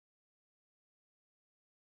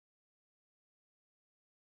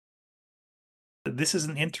this is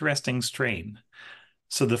an interesting strain.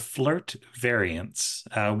 So the FLiRT variants,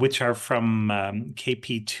 which are from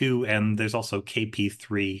KP2, and there's also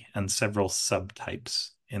KP3 and several subtypes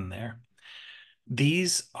in there.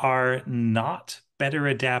 These are not better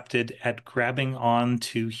adapted at grabbing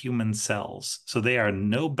onto human cells. So they are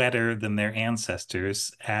no better than their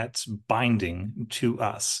ancestors at binding to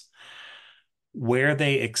us. Where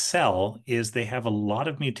they excel is they have a lot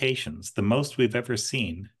of mutations, the most we've ever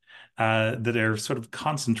seen, that are sort of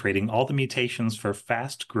concentrating all the mutations for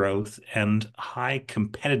fast growth and high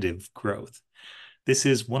competitive growth. This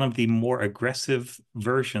is one of the more aggressive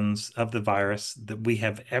versions of the virus that we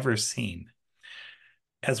have ever seen.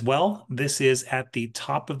 As well, this is at the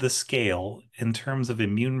top of the scale in terms of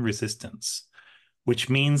immune resistance, which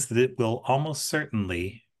means that it will almost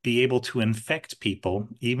certainly be able to infect people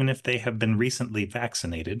even if they have been recently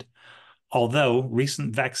vaccinated, although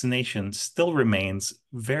recent vaccination still remains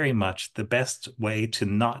very much the best way to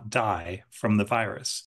not die from the virus.